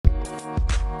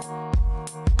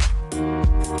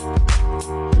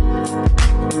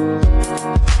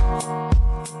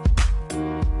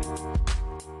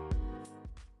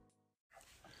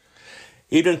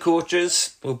Evening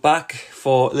coaches, we're back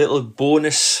for a little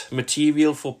bonus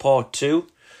material for part 2.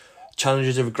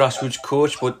 Challenges of a grassroots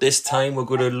coach, but this time we're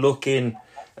going to look in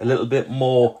a little bit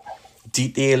more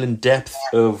detail and depth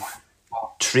of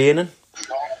training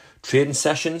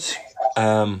sessions.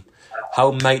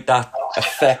 How might that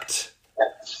affect,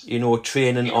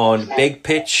 training on big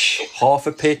pitch, half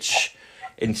a pitch,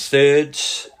 in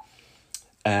thirds,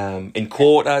 in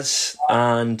quarters,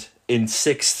 and in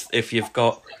sixth if you've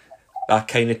got that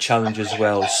kind of challenge as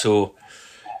well. So,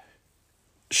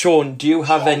 Sean, do you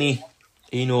have any,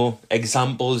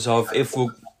 examples of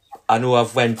I know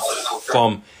I've went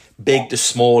from big to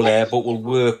small there, but we'll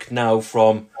work now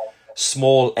from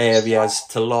small areas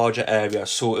to larger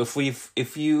areas. So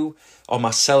if you or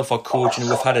myself are coaching,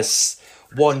 we've had a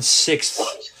 1/6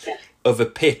 of a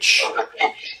pitch,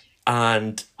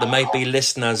 and there might be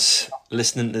listeners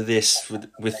listening to this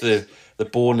with the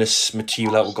bonus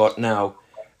material that we've got now,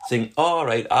 think, all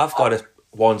right, I've got a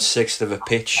 1/6 of a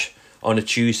pitch on a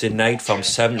Tuesday night from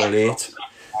 7 to 8,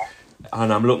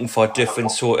 and I'm looking for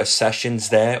different sort of sessions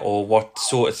there, or what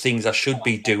sort of things I should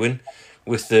be doing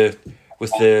with the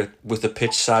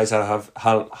pitch size that I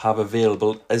have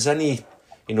available. Is any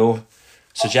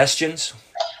suggestions?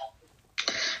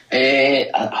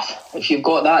 If you've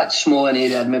got that small an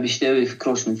area, I'd maybe stay away from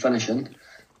crossing and finishing.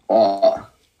 But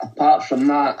apart from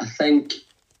that, I think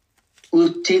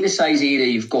take the size area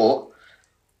you've got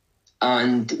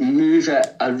and move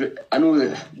it. I know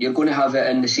that you're going to have it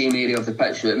in the same area of the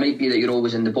pitch, so it might be that you're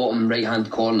always in the bottom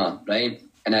right-hand corner, right?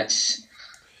 And it's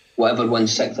whatever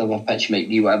 1/6 of a pitch might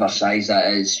be, whatever size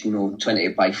that is, 20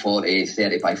 by 40,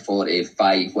 30 by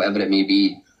 45, whatever it may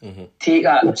be. Mm-hmm. Take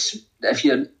that, if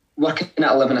you're working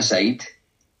at 11 aside,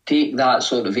 take that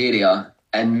sort of area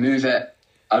and move it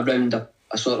around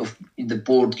a sort of the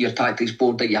board, your tactics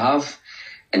board that you have,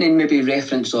 and then maybe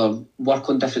reference or work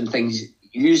on different things.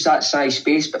 Use that size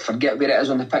space, but forget where it is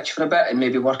on the pitch for a bit, and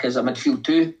maybe work as a midfield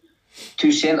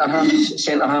two centre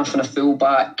half and a full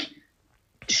back,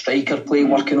 striker play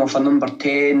working off a number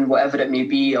 10, whatever it may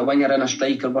be, a winger and a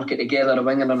striker working together, a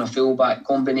winger and a full back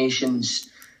combinations.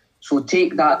 So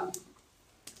take that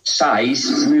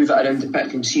size, move it around the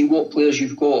pitch and see what players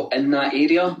you've got in that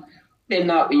area. Then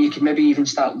that way you can maybe even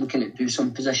start looking at do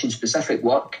some position specific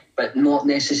work, but not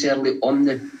necessarily on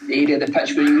the area of the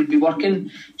pitch where you would be working.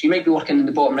 So you might be working in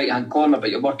the bottom right hand corner, but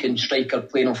you're working striker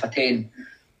playing off a 10.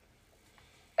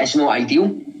 It's not ideal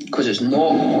because it's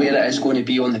not where it is going to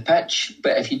be on the pitch.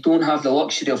 But if you don't have the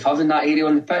luxury of having that area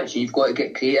on the pitch and you've got to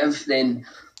get creative, then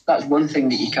that's one thing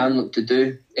that you can look to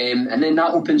do. And then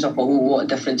that opens up a whole lot of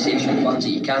differentiation plans that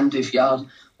you can do if you are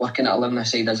working at 11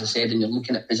 aside, as I said, and you're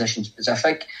looking at position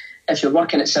specific. If you're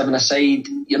working at 7 aside,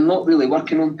 you're not really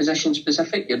working on position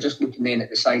specific. You're just looking then at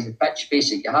the size of pitch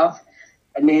space that you have.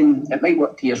 And then it might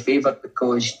work to your favour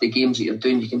because the games that you're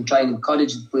doing, you can try and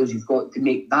encourage the players you've got to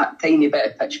make that tiny bit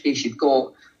of pitch space you've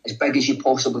got as big as you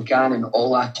possibly can in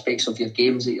all aspects of your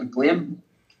games that you're playing.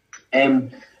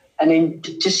 And then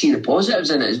just see the positives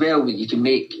in it as well. You can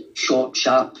make short,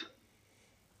 sharp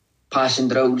passing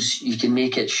drills. You can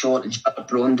make it short and sharp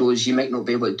rondos. You might not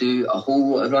be able to do a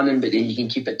whole lot of running, but then you can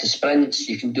keep it to sprints.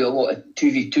 You can do a lot of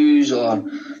 2v2s or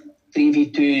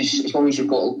 3v2s, as long as you've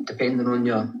got, depending on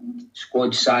your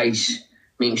squad size,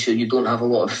 making sure you don't have a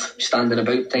lot of standing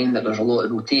about time, that there's a lot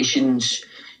of rotations.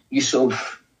 Use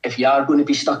of, if you are going to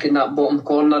be stuck in that bottom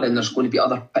corner and there's going to be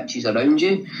other pitches around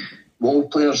you, wall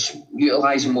players,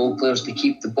 utilising wall players to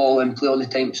keep the ball in play all the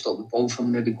time, to stop the ball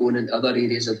from maybe going into other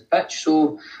areas of the pitch.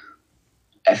 So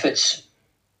if it's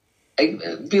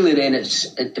really, then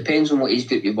it depends on what age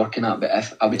group you're working at.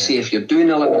 But I would say if you're doing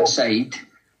 11 aside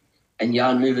and you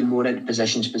are moving more into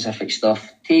position specific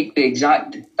stuff, take the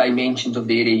exact dimensions of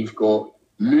the area you've got,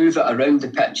 move it around the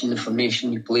pitch and the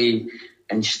formation you play,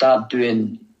 and start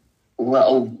doing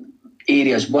little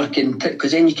areas working,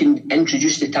 because then you can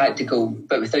introduce the tactical,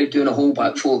 but without doing a whole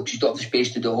back four, because you don't have the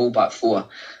space to do a whole back four,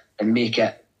 and make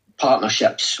it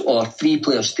partnerships, or 3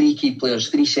 players, 3 key players,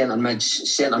 3 centre mid,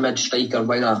 striker,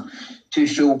 winger, 2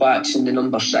 full backs and the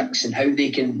number 6, and how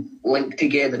they can link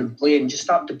together and play, and just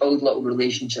start to build little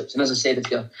relationships. And as I said,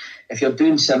 if you're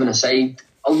doing 7 aside,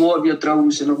 a lot of your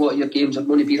drills and a lot of your games are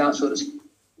going to be that sort of,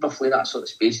 roughly that sort of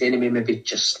space anyway, maybe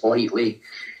just slightly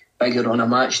bigger on a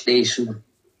match day, so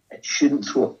it shouldn't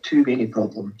throw up too many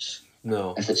problems.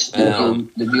 No, if it's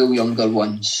the real younger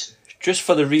ones. Just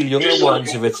for the real younger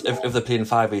ones, if they're playing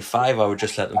 5v5, I would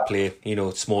just let them play,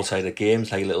 small sided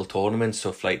games like little tournaments,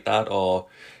 stuff like that, or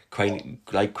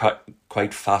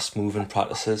quite fast moving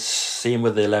practices. Same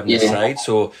with the 11 aside.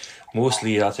 So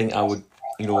mostly, I think I would,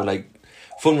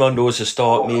 fun rondos to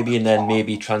start maybe, and then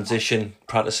maybe transition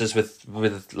practices with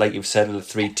like you've said, with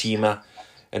a 3-teamer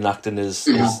and acting as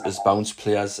bounce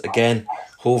players. Again,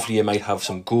 hopefully you might have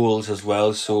some goals as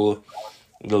well, so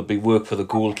there'll be work for the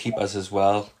goalkeepers as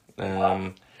well.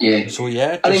 So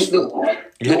yeah, I think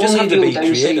the just have to be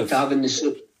creative. To having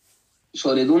the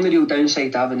only real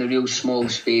downside to having a real small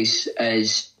space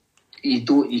is they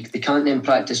can't then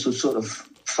practice those sort of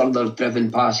further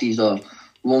driven passes or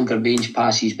longer range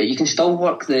passes, but you can still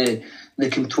work the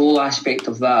control aspect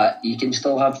of that. You can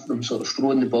still have them sort of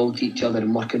throwing the ball to each other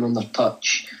and working on their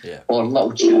touch, or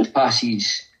little chipped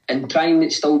passes, and trying to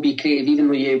still be creative, even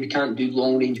though we can't do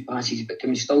long range passes, but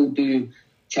can we still do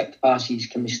chipped passes?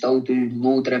 Can we still do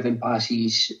low driven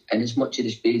passes in as much of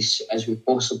the space as we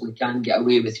possibly can get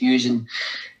away with using?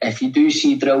 If you do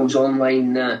see drills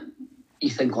online that you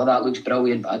think, oh, that looks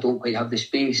brilliant, but I don't quite have the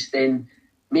space, then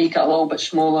make it a little bit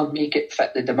smaller, make it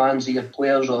fit the demands of your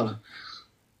players, or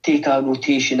take a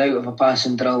rotation out of a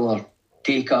passing drill, or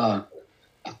take a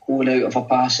cone out of a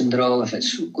passing drill if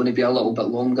it's going to be a little bit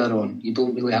longer or you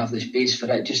don't really have the space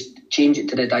for it. Just change it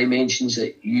to the dimensions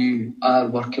that you are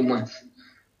working with.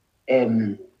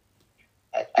 It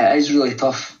is really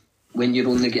tough when you're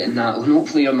only getting that, and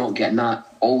hopefully you're not getting that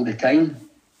all the time,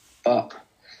 but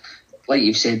like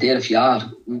you've said there, if you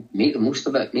are, make the most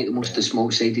of it, make the most of the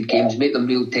small-sided games, make them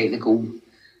real technical,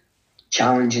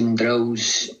 challenging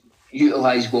drills,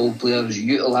 utilise ball players,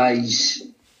 utilise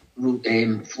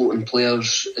floating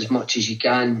players as much as you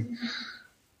can.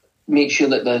 Make sure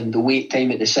that the wait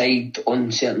time at the side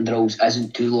on certain drills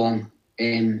isn't too long,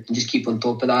 and just keep on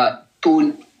top of that.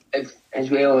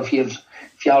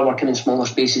 If you are working in smaller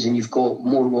spaces and you've got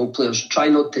more wall players, try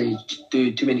not to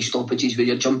do too many stoppages where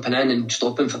you're jumping in and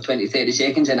stopping for 20-30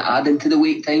 seconds and adding to the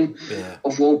wait time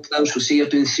of wall players. So say you're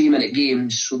doing 3-minute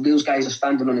games, so those guys are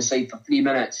standing on the side for 3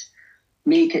 minutes.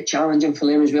 Make it challenging for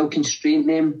them as well. Constrain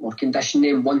them or condition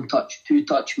them. 1 touch, 2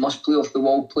 touch, must play off the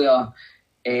wall player.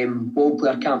 Wall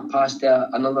player can't pass to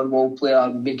another wall player.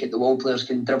 Make it the wall players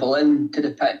can dribble into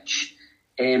the pitch.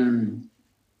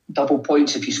 Double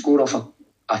points if you score off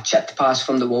a chipped pass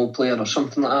from the wall player or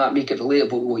something like that. Make it relatable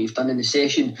to what you've done in the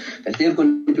session. If they're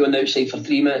going to be on the outside for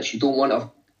 3 minutes, you don't want a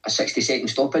 60-second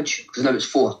stoppage, because now it's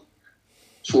 4.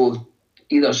 So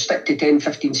either stick to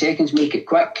 10-15 seconds, make it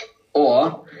quick,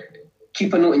 or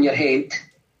keep a note in your head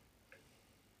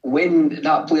when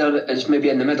that player is maybe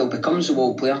in the middle, becomes the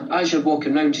wall player, as you're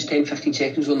walking around, just 10-15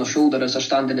 seconds on their shoulder as they're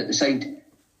standing at the side.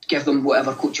 Give them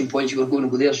whatever coaching points you were going to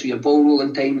go there, so your ball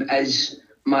rolling time is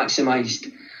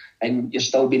maximised and you're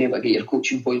still being able to get your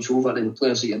coaching points over to the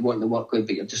players that you're wanting to work with,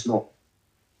 but you're just not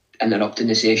interrupting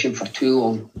the session for too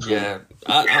long. Yeah,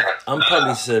 I'm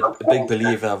probably a big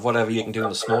believer of whatever you can do in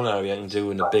the small area, you can do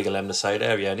in the big 11-a-side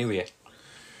area anyway.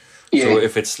 Yeah. So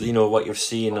if it's, what you've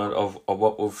seen or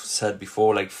what we've said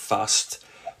before, like fast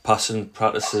passing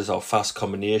practices or fast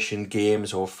combination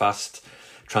games or fast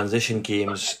transition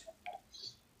games,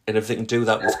 and if they can do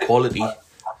that with quality,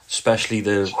 especially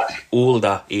the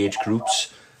older age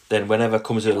groups, then whenever it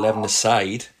comes to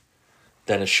 11-a-side,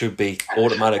 then it should be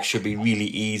automatic, should be really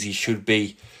easy, should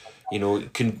be,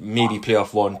 can maybe play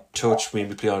off 1 touch,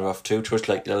 maybe play off 2 touch,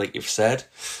 like you've said.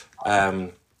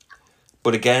 But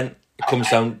again, it comes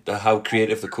down to how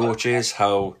creative the coach is,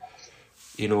 how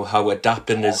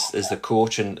adapting is the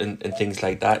coach and things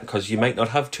like that, because you might not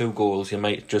have 2 goals, you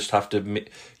might just have to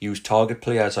use target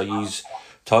players or use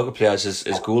target players as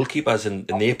goalkeepers and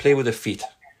they play with their feet,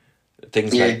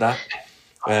 things like that.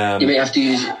 You might have to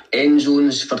use end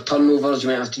zones for turnovers, you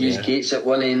might have to use gates at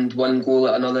one end, 1 goal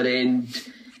at another end.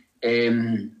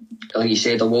 Like you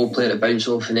said, a wall player to bounce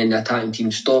off and then the attacking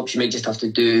team stops. You might just have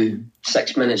to do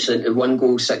 6 minutes into 1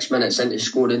 goal, 6 minutes into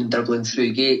scoring, dribbling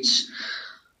through gates.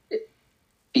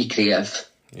 Be creative.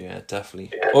 Yeah,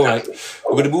 definitely. All right,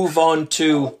 we're going to move on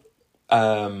to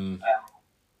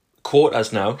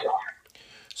quarters now.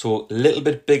 So a little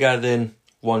bit bigger than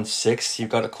 1/6. You've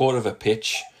got a quarter of a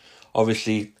pitch.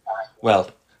 Obviously, well,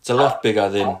 it's a lot bigger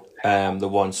than the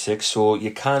 1/6. So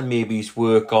you can maybe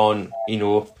work on,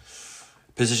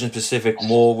 position specific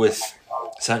more with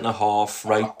centre half,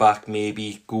 right back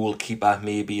maybe, goalkeeper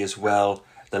maybe as well,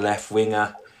 the left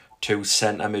winger, 2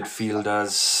 centre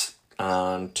midfielders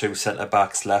and 2 centre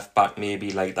backs, left back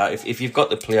maybe, like that. If you've got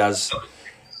the players,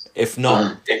 if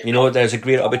not, there's a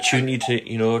great opportunity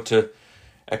to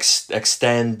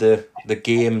extend the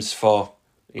games for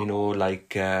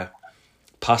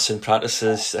passing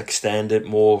practices, extend it,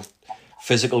 more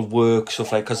physical work,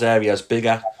 stuff like, because the area's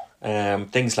bigger,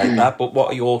 things like that. But what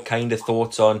are your kind of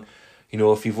thoughts on,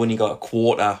 if you've only got a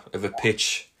quarter of a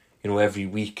pitch, every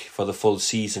week for the full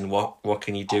season, what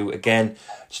can you do? Again,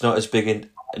 it's not as big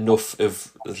enough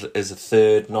of as a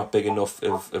third, not big enough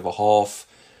of a half,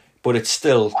 but it's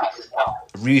still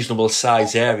a reasonable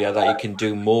size area that you can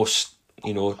do most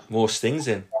things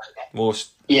in,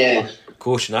 most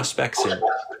coaching aspects in.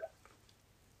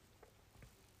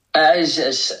 It is.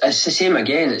 It's the same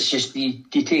again. It's just you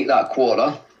take that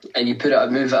quarter and you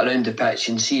move it around the pitch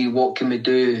and see what can we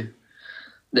do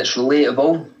that's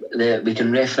relatable, that we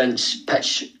can reference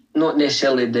pitch, not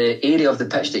necessarily the area of the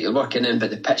pitch that you're working in, but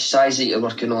the pitch size that you're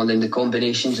working on and the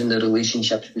combinations and the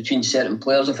relationships between certain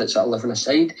players. If it's at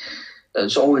 11-a-side,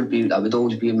 that would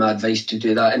always be my advice to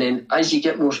do that. And then as you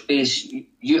get more space,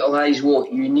 utilise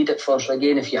what you need it for. So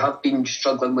again, if you have been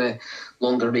struggling with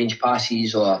longer range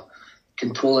passes or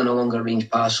controlling a longer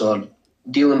range pass or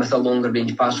dealing with a longer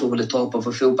range pass over the top of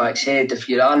a fullback's head, if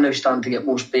you are now starting to get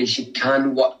more space, you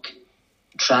can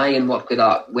try and work with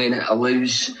that when it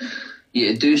allows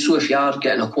you to do so. If you are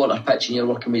getting a quarter pitch and you're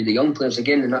working with the young players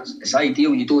again, then it's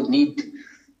ideal. You don't need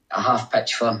a half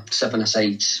pitch for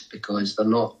 7-a-sides because they're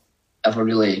not ever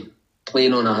really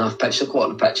playing on a half pitch. The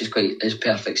quarter pitch is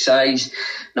perfect size,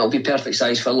 and it'll be perfect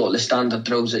size for a lot of the standard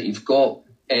drills that you've got,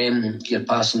 your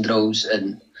passing drills,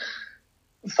 and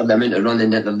for the amount of running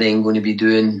that they're then going to be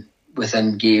doing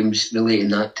within games, relating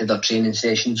that to their training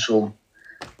sessions. So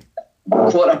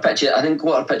quarter pitch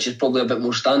is probably a bit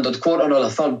more standard. Quarter or a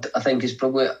third, I think, is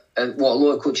probably what a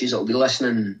lot of coaches that will be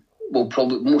listening will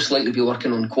probably most likely be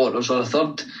working on, quarters or a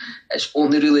third. It's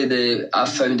only really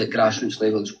I've found at grassroots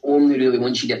level, it's only really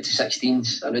once you get to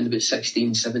 16s, around about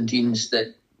 16s, 17s,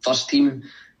 that first team,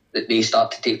 that they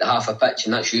start to take the half a pitch,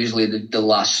 and that's usually the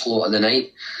last slot of the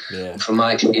night. Yeah. From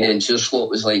my experience, your slot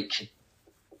was like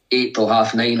 8 till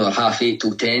 9:30 or 8:30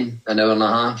 till 10, an hour and a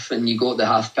half, and you got the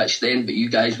half pitch then, but you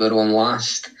guys were on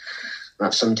last.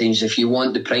 That sometimes, if you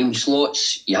want the prime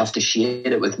slots, you have to share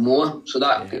it with more. So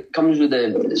that comes with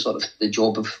the sort of the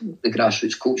job of the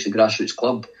grassroots coach, the grassroots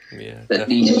club. Yeah, that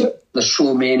there's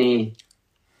so many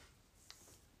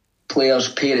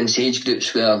players, parents, age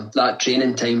groups where that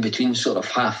training time between sort of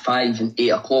 5:30 and 8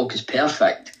 o'clock is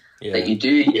perfect. Yeah. That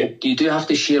you do have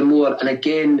to share more. And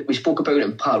again, we spoke about it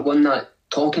in part one, that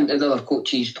talking to the other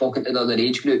coaches, talking to the other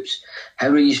age groups. How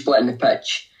are you splitting the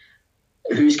pitch?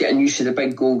 Who's getting used to the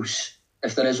big goals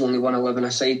if there is only one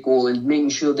 11-a-side goal, and making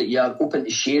sure that you're open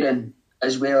to sharing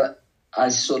as well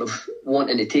as sort of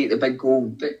wanting to take the big goal,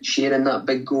 but sharing that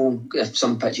big goal. If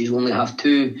some pitches only have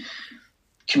 2,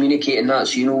 communicating that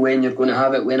so you know when you're going to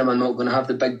have it, when am I not going to have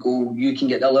the big goal. You can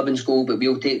get the 11s goal, but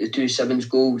we'll take the 2 7s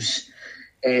goals.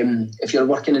 If you're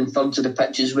working in thirds of the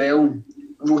pitch as well,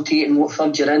 rotating what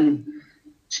third you're in.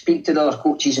 Speak to the other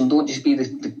coaches and don't just be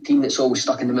the team that's always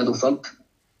stuck in the middle third.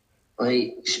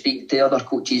 Like, speak to other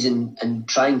coaches and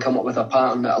try and come up with a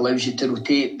pattern that allows you to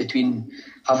rotate between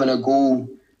having a goal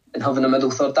and having a middle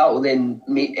third. That will then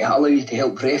allow you to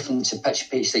help reference the pitch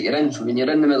space that you're in. So when you're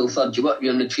in the middle third, you work with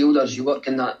your midfielders, you work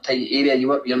in that tight area, you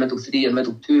work with your middle 3, your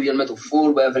middle 2, your middle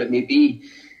 4, whatever it may be.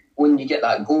 When you get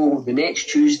that goal the next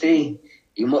Tuesday,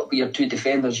 you work with your 2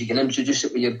 defenders, you can introduce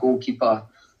it with your goalkeeper.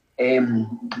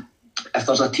 If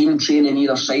there's a team training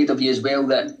either side of you as well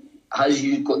that has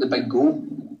you got the big goal,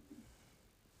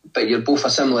 but you're both a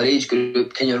similar age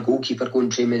group, can your goalkeeper go and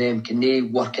train with them? Can they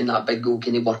work in that big goal?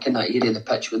 Can they work in that area of the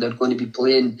pitch where they're going to be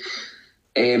playing?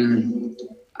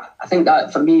 I think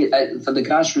that for me, for the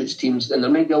grassroots teams, and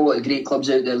there might be a lot of great clubs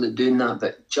out there that are doing that,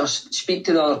 but just speak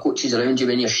to the other coaches around you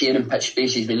when you're sharing pitch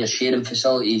spaces, when you're sharing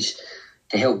facilities,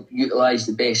 to help utilise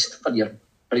the best for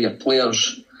your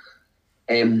players.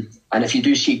 And if you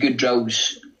do see good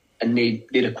drills and they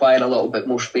require a little bit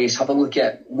more space, have a look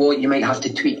at what you might have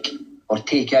to tweak or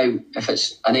take out. If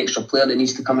it's an extra player that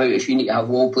needs to come out, if you need to have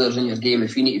wall players in your game,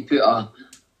 if you need to put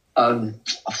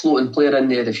a floating player in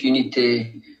there, if you need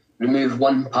to remove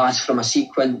one pass from a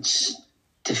sequence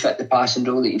to fit the passing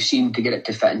drill that you've seen to get it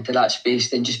to fit into that space,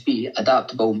 then just be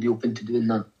adaptable and be open to doing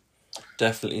that.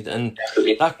 Definitely, and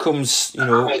that comes,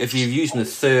 if you're using the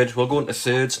third, we're going to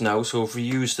thirds now, so if we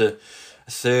use the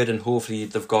third and hopefully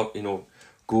they've got,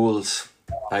 goals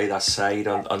either side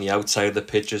on the outside of the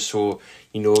pitches, so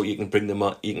you can bring them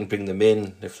up, you can bring them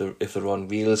in if they're on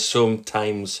wheels.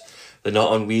 Sometimes they're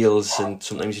not on wheels, and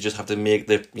sometimes you just have to make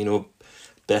the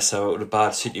best out of a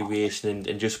bad situation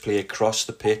and just play across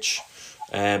the pitch.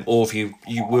 Or if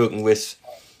you're working with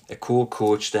a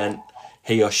co-coach, then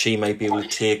he or she might be able to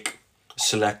take a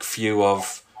select few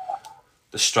of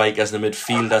the strikers and the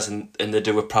midfielders and they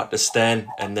do a practice then,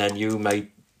 and then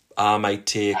I might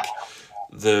take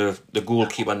the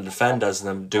goalkeeper and the defenders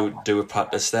and then do a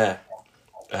practice there.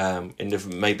 And if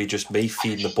it might be just me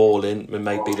feeding the ball in, it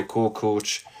might be the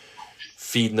co-coach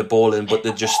feeding the ball in, but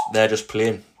they're just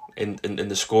playing. in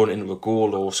the scoring into a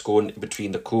goal or scoring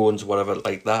between the cones, whatever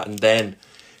like that, and then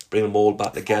bring them all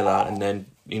back together, and then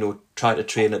try to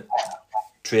train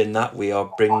that way,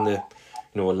 or bring the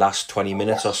last 20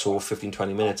 minutes or so,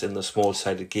 15-20 minutes in the small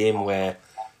sided game where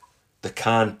they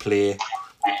can play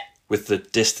with the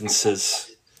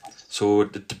distances. So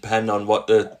it depend on what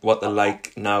they're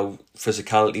like now,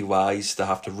 physicality wise. They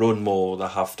have to run more, they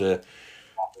have to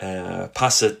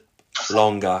pass it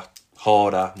longer,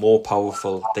 harder, more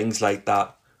powerful, things like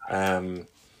that.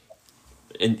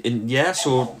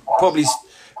 So probably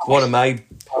one of my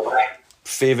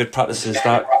favourite practices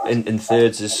that in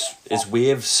thirds is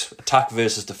waves, attack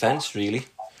versus defence, really.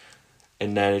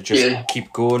 And then just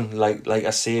keep going. Like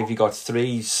I say, if you got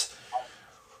threes,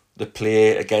 they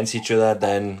play against each other,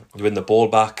 then you win the ball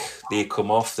back, they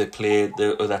come off, they play,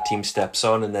 the other team steps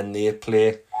on, and then they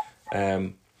play.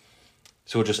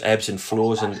 So just ebbs and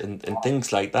flows and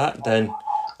things like that. Then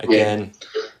again,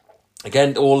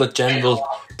 all the general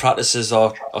practices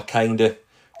are kind of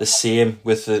the same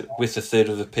with the third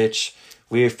of the pitch.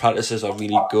 Wave practices are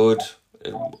really good.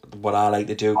 What I like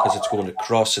to do, because it's going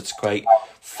across, it's quite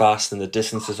fast, and the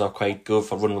distances are quite good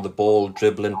for running with the ball,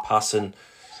 dribbling, passing,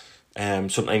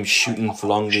 sometimes shooting for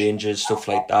long ranges, stuff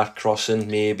like that, crossing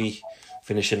maybe,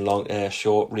 finishing long,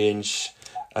 short range.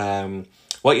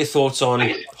 What are your thoughts on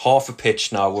half a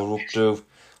pitch now? We're up to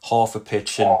half a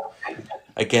pitch, and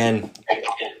again,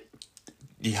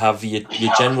 you have your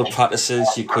general practices.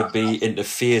 You could be into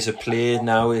phase of play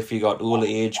now if you got older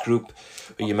age group,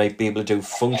 or you might be able to do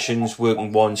functions,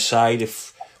 working one side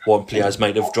if one players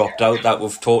might have dropped out, that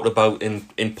we've talked about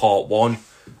in part one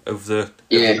of the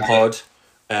pod.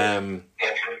 And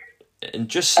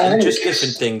just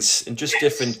different things, and just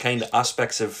different kind of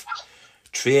aspects of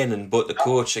training. But the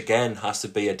coach again has to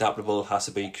be adaptable, has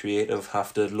to be creative,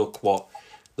 have to look what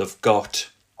they've got,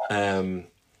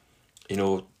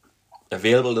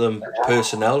 available to them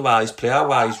personnel wise, player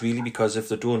wise, really, because if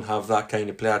they don't have that kind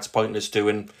of player, it's pointless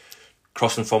doing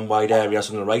crossing from wide areas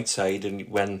on the right side, and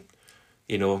when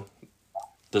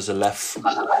there's a left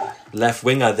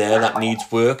winger there that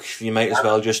needs work, you might as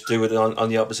well just do it on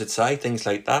the opposite side, things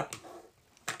like that.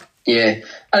 Yeah,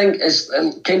 I think it's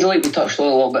kind of like we touched on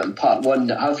a little bit in part one,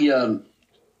 that have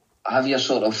your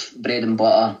sort of bread and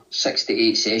butter 6 to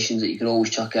 8 sessions that you can always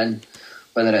chuck in,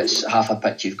 whether it's half a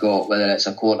pitch you've got, whether it's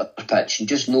a quarter pitch, and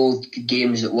just know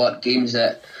games that work, games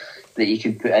that you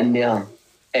can put in there.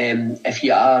 If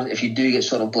you do get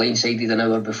sort of blindsided an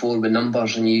hour before with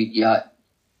numbers, and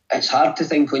it's hard to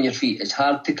think on your feet. It's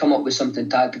hard to come up with something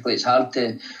tactically. It's hard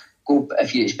to go,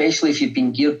 especially if you've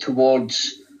been geared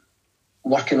towards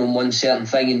working on one certain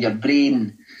thing, and your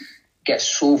brain gets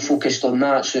so focused on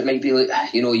that. So it might be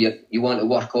like, you want to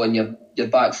work on your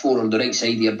back four, on the right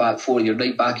side of your back four, your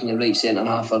right back and your right centre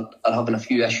half are having a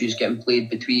few issues getting played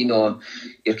between, or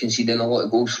you're conceding a lot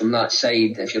of goals from that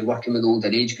side if you're working with older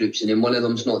age groups, and then one of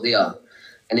them's not there.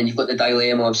 And then you've got the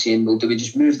dilemma of saying, well, do we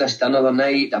just move this to another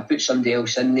night? I put somebody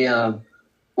else in there.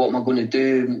 What am I going to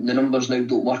do? The numbers now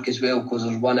don't work as well because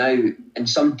there's one out. And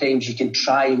sometimes you can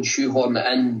try and shoehorn it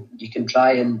in. You can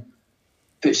try and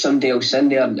put somebody else in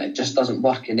there, and it just doesn't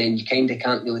work. And then you kind of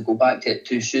can't really go back to it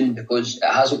too soon because it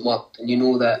hasn't worked. And you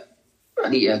know that I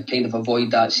need to kind of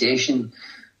avoid that session.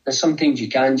 And sometimes you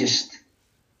can just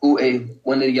go to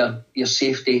one of your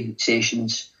safety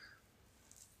sessions,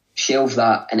 shelve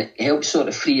that, and it helps sort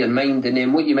of free your mind. And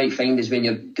then what you might find is when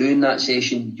you're doing that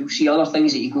session, you'll see other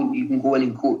things that you can go in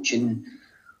and coach, and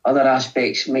other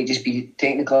aspects might just be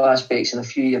technical aspects, and a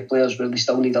few of your players really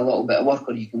still need a little bit of work,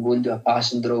 or you can go and do a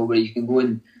passing draw where you can go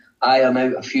and iron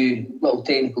out a few little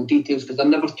technical details, because they're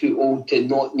never too old to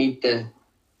not need the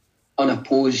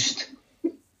unopposed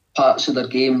parts of their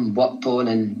game worked on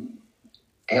and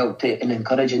helped in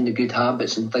encouraging the good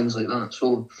habits and things like that.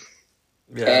 So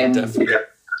definitely.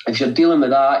 If you're dealing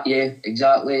with that,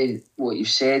 exactly what you've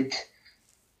said.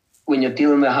 When you're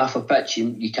dealing with half a pitch,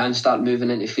 you can start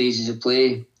moving into phases of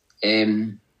play.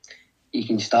 You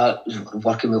can start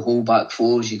working with whole back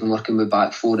fours. You can work with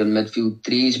back four and midfield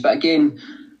threes. But again,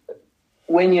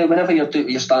 whenever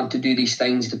you're starting to do these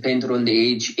things, depending on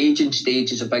the age and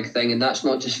stage is a big thing, and that's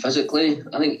not just physically.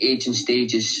 I think age and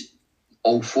stage is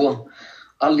all four.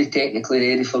 Are they technically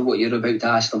ready for what you're about to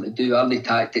ask them to do? Are they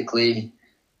tactically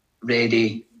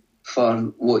ready for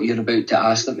what you're about to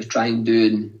ask them to try and do?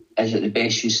 And is it the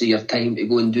best use of your time to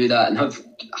go and do that? And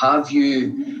have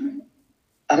you,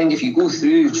 I think if you go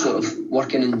through sort of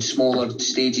working in smaller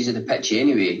stages of the pitch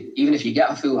anyway, even if you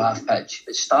get a full half pitch,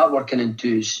 but start working in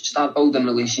twos, start building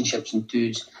relationships in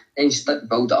twos, then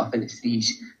build it up into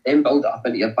threes, then build it up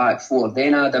into your back four,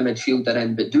 then add a midfielder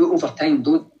in, but do it over time.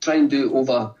 Don't try and do it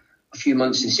over a few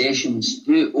months of sessions.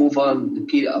 Do it over the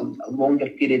period, a longer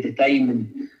period of time,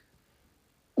 and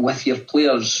with your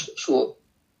players, so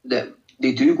that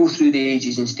they do go through the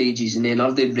ages and stages, and then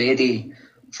are they ready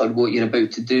for what you're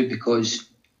about to do? Because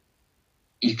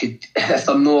you could, if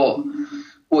they're not,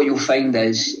 what you'll find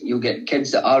is you'll get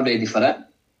kids that are ready for it,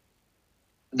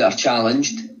 that are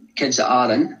challenged, kids that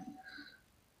aren't.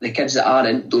 The kids that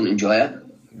aren't don't enjoy it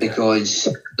because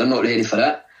they're not ready for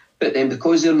it. But then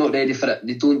because they're not ready for it,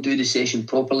 they don't do the session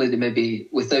properly. They maybe,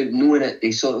 without knowing it,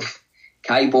 they sort of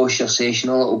kibosh your session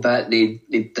a little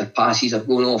bit. Their passes are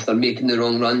going off, they're making the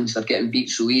wrong runs, they're getting beat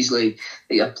so easily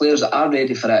that your players that are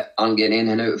ready for it aren't getting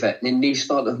anything out of it. And then they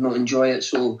start to not enjoy it.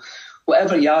 So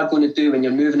whatever you are going to do when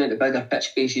you're moving into bigger pitch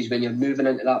spaces, when you're moving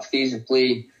into that phase of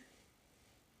play,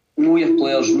 know your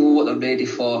players, know what they're ready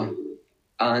for,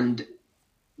 and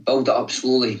build it up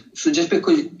slowly. So just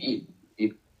because you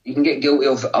can get guilty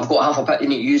of, I've got half a pitch, I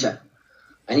need to use it.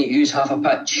 I need to use half a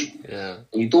pitch. Yeah.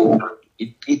 And you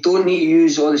don't need to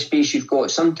use all the space you've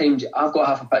got. Sometimes I've got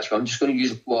half a pitch, but I'm just going to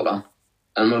use a quarter,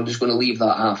 and we're just going to leave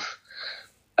that half.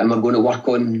 And we're going to work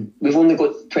on, we've only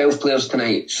got 12 players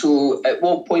tonight. So at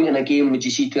what point in a game would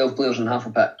you see 12 players on half a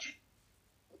pitch?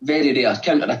 Very rare.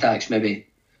 Counter-attacks maybe.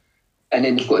 And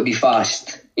then they've got to be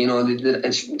fast. You know,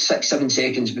 it's 6-7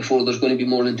 seconds before there's going to be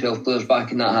more than 12 players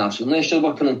back in that half. So unless you're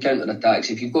working on counter-attacks,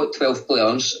 if you've got 12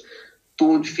 players,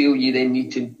 don't feel you then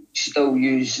need to still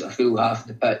use a full half of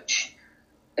the pitch,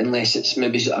 unless it's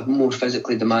maybe a more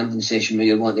physically demanding session where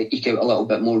you want to eke out a little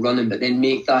bit more running, but then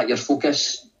make that your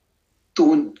focus.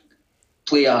 Don't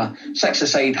play a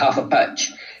six-a-side half a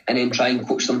pitch and then try and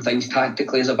coach some things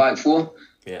tactically as a back four.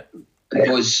 Yeah.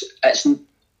 Because that's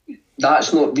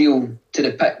not real to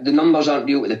the pitch. The numbers aren't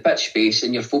real to the pitch space,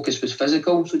 and your focus was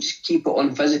physical. So just keep it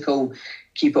on physical,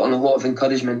 keep it on a lot of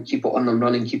encouragement, keep it on them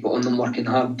running, keep it on them working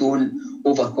hard. Don't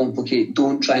overcomplicate.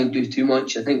 Don't try and do too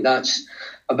much. I think that's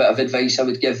a bit of advice I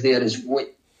would give there, is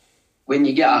when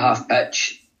you get a half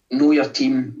pitch, know your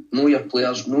team, know your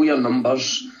players, know your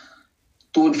numbers.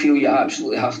 Don't feel you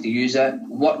absolutely have to use it.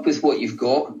 Work with what you've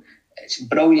got. It's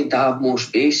brilliant to have more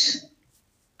space,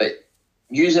 but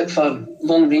use it for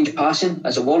long range passing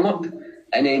as a warm up,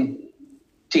 and then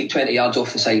take 20 yards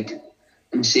off the side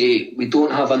and say, we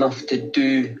don't have enough to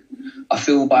do a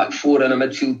full back four and a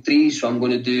midfield three, so I'm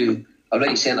going to do a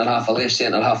right centre half, a left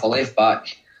centre half, a left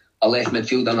back, a left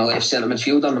midfielder and a left centre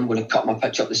midfielder, and I'm going to cut my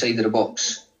pitch up the side of the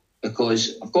box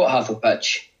because I've got half a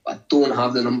pitch. I don't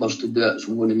have the numbers to do it, so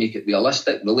I'm going to make it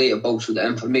realistic, relatable, so the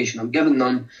information I'm giving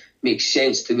them makes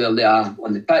sense to where they are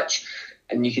on the pitch.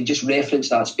 And you can just reference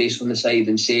that space on the side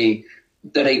and say,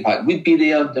 the right back would be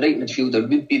there, the right midfielder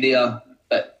would be there,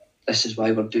 but this is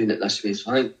why we're doing it this way.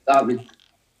 So I think that would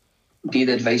be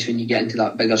the advice when you get into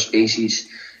that bigger spaces.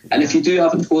 And if you do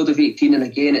have a squad of 18, and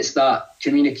again, it's that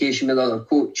communication with other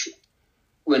coach.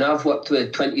 When I've worked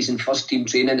with 20s and first team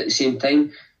training at the same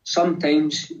time,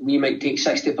 sometimes we might take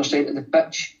 60% of the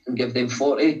pitch and give them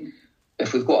 40%.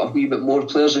 If we've got a wee bit more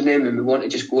players in them and we want to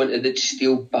just go into the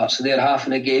steal parts of their half,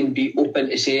 and again be open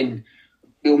to saying,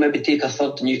 we'll maybe take a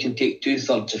third and you can take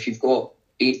 2/3 if you've got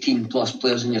 18 plus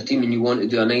players in your team and you want to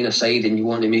do a 9-a-side and you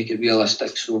want to make it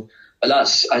realistic. So, but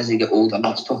that's as they get older.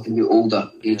 That's talking about older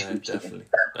age groups. Definitely.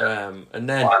 And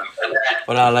then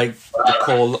what I like to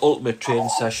call the ultimate training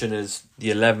session is the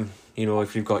 11. You know,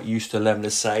 if you've got used to 11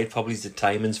 aside, probably the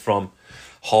timings from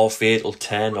 8:30 till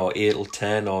 10 or 8 till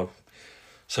 10 or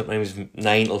sometimes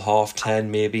 9 till 10:30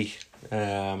 maybe.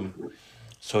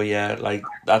 So yeah, like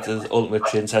that is the ultimate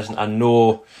training session. I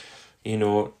know, you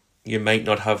know, you might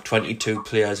not have 22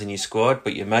 players in your squad,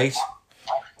 but you might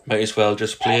as well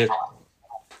just play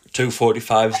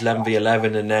 2:45s,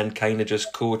 11v11, and then kind of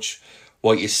just coach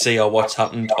what you see or what's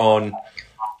happened on,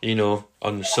 you know,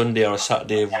 on Sunday or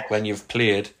Saturday when you've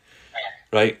played.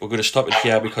 Right, we're going to stop it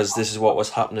here because this is what was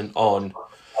happening on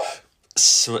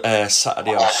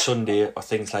Saturday or Sunday or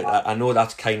things like that. I know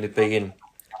that's kind of being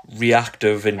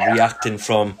reactive and reacting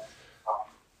from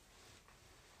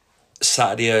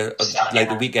Saturday, like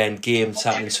the weekend games,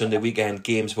 Saturday and Sunday weekend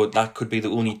games, but that could be the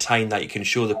only time that you can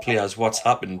show the players what's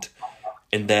happened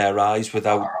in their eyes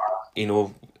without, you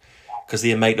know, because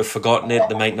they might have forgotten it,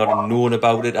 they might not have known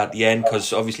about it at the end,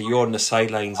 because obviously you're on the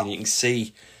sidelines and you can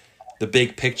see the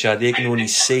big picture. They can only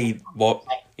see what,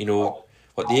 you know,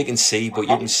 what they can see, but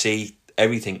you can see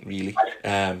everything really.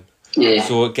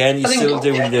 So again, you're still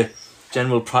doing the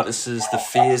general practices, the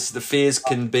phase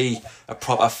can be a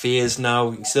proper phase now.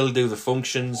 You can still do the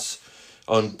functions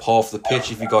on half the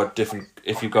pitch if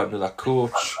you've got another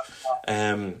coach.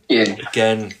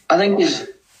 Again, I think there's,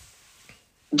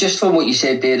 just from what you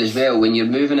said there as well, when you're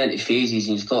moving into phases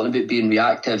and you're talking about being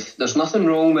reactive, there's nothing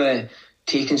wrong with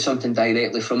taking something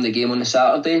directly from the game on the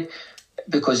Saturday,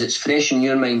 because it's fresh in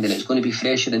your mind and it's going to be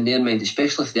fresher in their mind,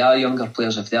 especially if they are younger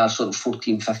players, if they are sort of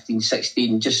 14, 15,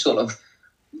 16, just sort of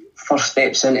first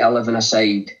steps into 11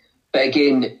 aside. But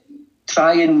again,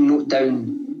 try and note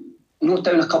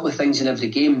down a couple of things in every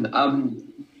game.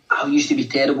 I used to be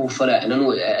terrible for it, and I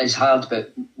know it is hard,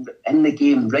 but in the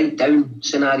game, write down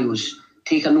scenarios.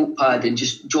 Take a notepad and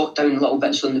just jot down little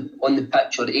bits on the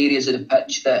pitch, or areas of the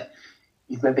pitch that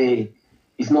you've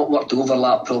not worked the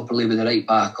overlap properly with the right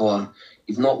back, or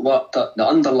you've not worked the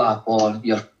underlap, or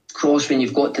your cross when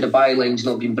you've got to the byline's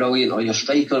not been brilliant, or your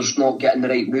striker's not getting the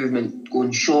right movement,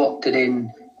 going short to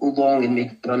then go long and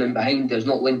make a run in behind. There's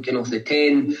not linking off the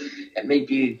 10. It might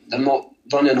be they're not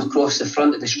running across the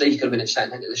front of the striker when it's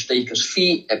sitting into the striker's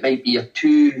feet. It might be your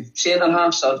two centre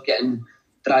halves are getting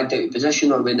dragged out of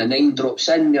position, or when the 9 drops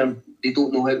in, they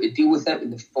don't know how to deal with it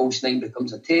when the false 9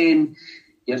 becomes a 10.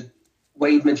 Your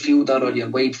wide midfielder or your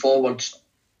wide forwards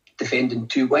defending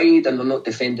too wide and they're not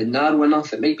defending narrow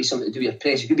enough. It might be something to do with your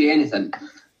press. It could be anything.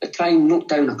 But try and note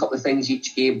down a couple of things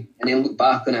each game and then look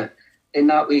back on it. In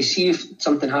that way, see if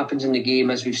something happens in the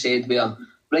game, as we've said, where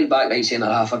right back, right centre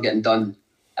half are getting done.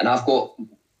 And I've got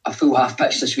a full half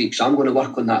pitch this week, so I'm going to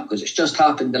work on that because it's just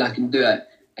happened and I can do it.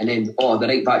 And then, the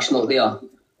right back's not there.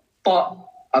 But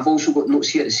I've also got notes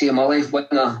here to say my left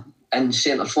winger and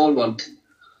centre forward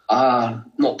are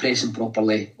not pressing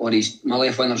properly, or my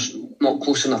left winger's not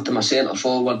close enough to my centre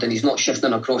forward and he's not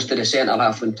shifting across to the centre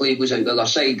half when play goes out the other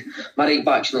side. My right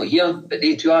back's not here, but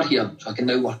they two are here, so I can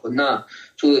now work on that.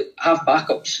 So have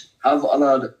backups, have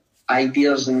other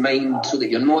ideas in mind so that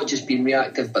you're not just being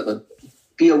reactive, but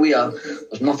be aware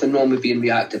there's nothing wrong with being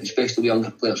reactive, especially with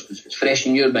younger players, because if it's fresh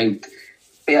in your mind,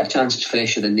 better chance it's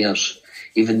fresher than theirs.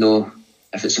 Even though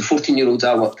if it's a 14-year-old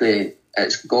I work with,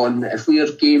 it's gone. If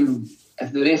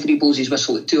the referee blows his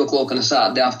whistle at 2 o'clock on a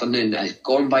Saturday afternoon, it's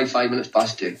gone by 5 minutes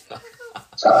past 2.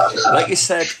 So, like you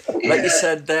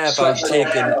said there about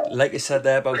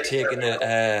taking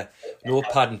a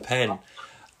notepad and pen.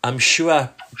 I'm sure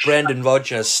Brendan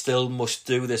Rodgers still must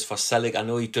do this for Celtic. I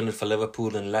know he's done it for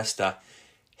Liverpool and Leicester.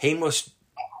 He must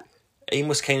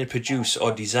kind of produce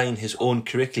or design his own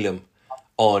curriculum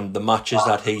on the matches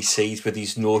that he sees with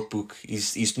his notebook.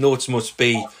 His notes must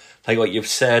be like what you've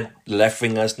said, left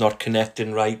wingers not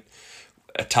connecting right,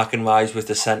 attacking wise with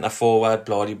the centre forward,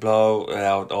 blah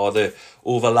blah, or the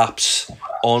overlaps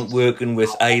aren't working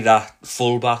with either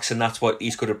fullbacks, and that's what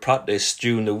he's going to practice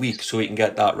during the week so he can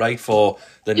get that right for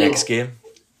the next game.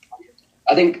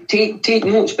 I think take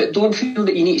notes, but don't feel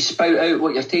that you need to spout out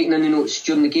what you're taking in the notes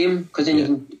during the game, because then you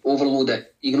can overload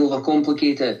it, you can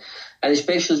overcomplicate it. And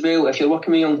especially as well, if you're working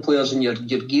with young players and you're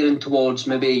gearing towards,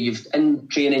 maybe in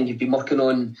training you've been working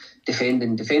on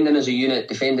defending as a unit,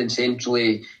 defending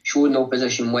centrally, showing the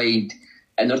opposition wide,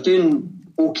 and they're doing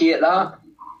okay at that.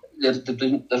 There's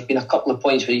been a couple of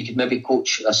points where you could maybe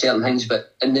coach certain things,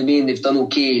 but in the main they've done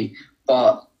okay.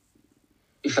 But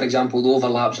if, for example, the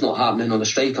overlap's not happening, or the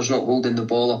striker's not holding the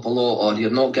ball up a lot, or you're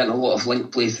not getting a lot of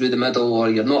link play through the middle, or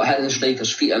you're not hitting the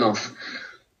striker's feet enough,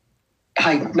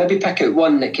 maybe pick out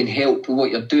one that can help with what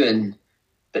you're doing,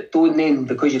 but don't then,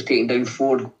 because you've taken down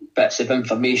 4 bits of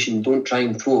information, don't try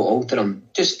and alter them.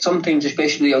 Just sometimes,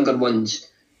 especially the younger ones,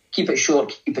 keep it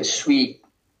short, keep it sweet,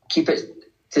 keep it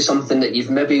to something that you've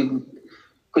maybe,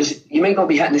 because you might not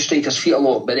be hitting the striker's feet a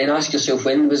lot, but then ask yourself,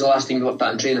 when was the last time you worked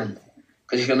that in training?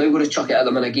 Because if you're now going to chuck it at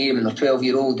them in a game and they're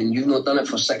 12-year-old and you've not done it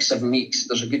for 6-7 weeks,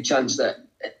 there's a good chance that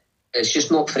it's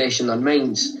just not fresh in their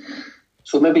minds.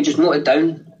 So maybe just note it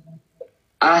down.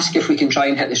 Ask if we can try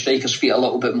and hit the striker's feet a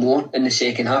little bit more in the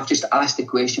second half. Just ask the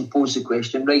question, pose the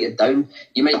question, write it down.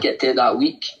 You might get to it that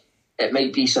week. It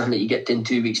might be something that you get to in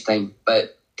 2 weeks' time.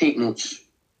 But take notes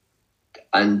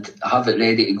and have it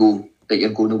ready to go that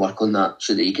you're going to work on that,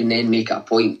 so that you can then make it a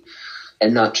point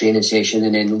in that training session,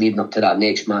 and then leading up to that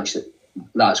next match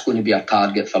that's going to be our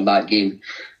target for that game.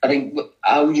 I think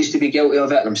I used to be guilty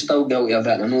of it, and I'm still guilty of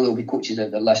it, and I know there'll be coaches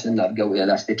out there listening that are guilty of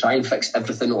this. They try and fix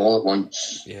everything all at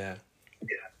once. Yeah.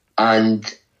 And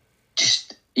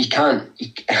just, you can't.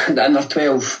 And they're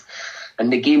 12,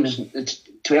 and the games, it's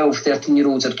 12,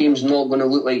 13-year-olds, their game's not going to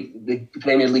look like the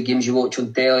Premier League games you watch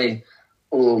on telly.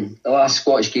 The last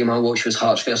Scottish game I watched was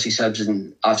Hearts versus Hibs,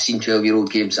 and I've seen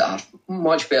 12-year-old games that are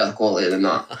much better quality than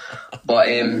that. But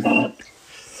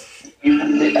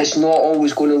it's not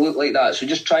always going to look like that. So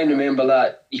just try and remember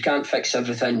that you can't fix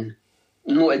everything.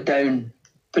 Note it down,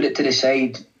 put it to the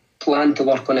side, plan to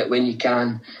work on it when you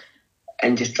can,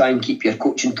 and just try and keep your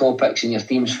coaching topics and your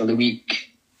themes for the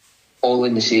week all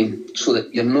in the same, so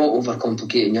that you're not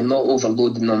overcomplicating, you're not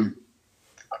overloading them.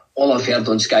 all I've heard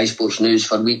on Sky Sports News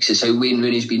for weeks is how Wayne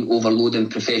Rooney's been overloading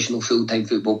professional full-time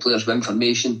football players with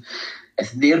information.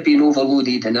 If they're being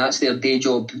overloaded and that's their day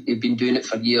job, they've been doing it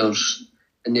for years,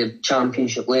 and they're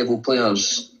championship level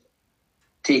players,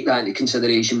 take that into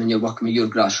consideration when you're working with your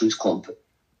grassroots club.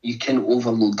 You can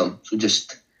overload them, so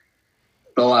just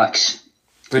relax.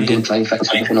 Brilliant. Don't try and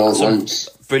fix everything all at once.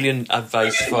 Brilliant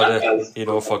advice for the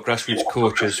for grassroots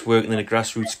coaches working in a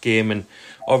grassroots game. And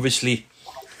obviously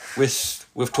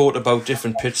we've talked about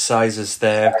different pitch sizes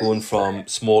there, going from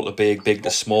small to big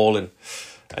to small, and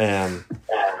I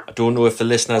don't know if the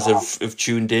listeners have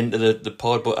tuned into the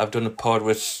pod, but I've done a pod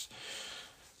with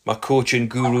my coaching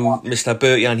guru, Mr.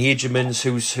 Bert-Jan Hegemans,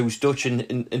 who's Dutch,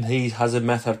 and he has a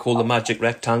method called the magic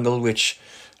rectangle, which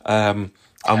I'm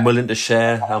willing to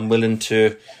share. I'm willing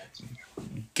to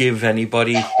give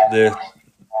anybody the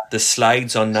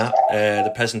slides on that,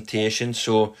 the presentation.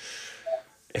 So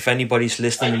if anybody's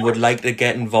listening would like to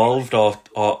get involved or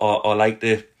would like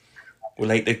to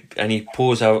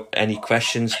pose out any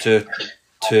questions to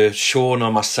Sean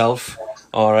or myself,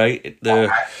 all right,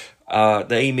 the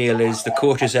email is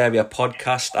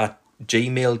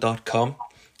thecoachesareapodcast@gmail.com,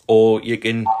 or you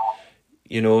can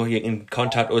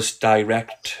contact us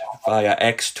direct via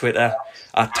X, Twitter,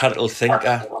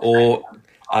 @TacticalThinker, or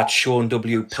 @Sean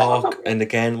W. Park, and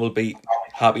again we'll be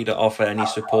happy to offer any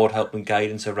support, help and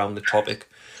guidance around the topic.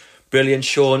 Brilliant,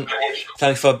 Sean.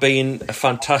 Thanks for being a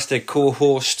fantastic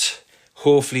co-host.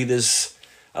 Hopefully there's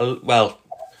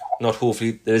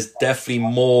there's definitely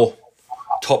more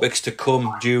topics to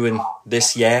come during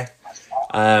this year.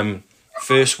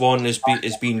 First one has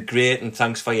been great, and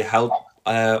thanks for your help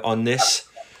on this.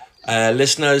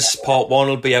 Listeners, part 1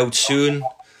 will be out soon,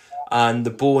 and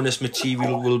the bonus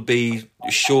material will be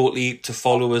shortly to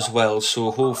follow as well.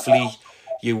 So hopefully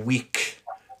your week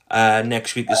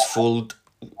next week is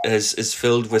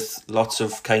filled with lots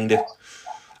of kind of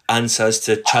answers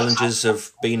to challenges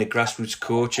of being a grassroots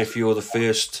coach. If you're the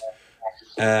first,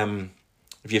 if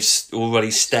you've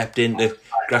already stepped into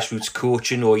grassroots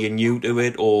coaching, or you're new to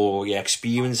it, or you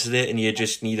experienced it and you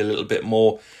just need a little bit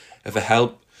more of a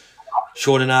help,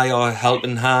 Sean and I are a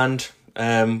helping hand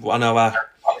on our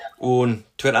own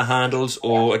Twitter handles,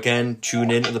 or again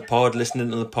tune into the pod, listening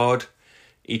to the pod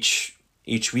each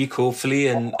week hopefully,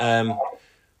 and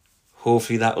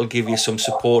hopefully that will give you some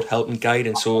support, help and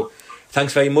guidance. So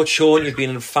thanks very much, Sean. You've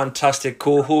been a fantastic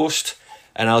co-host,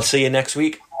 and I'll see you next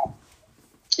week.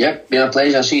 Yep, been a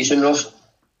pleasure. See you soon, Ross.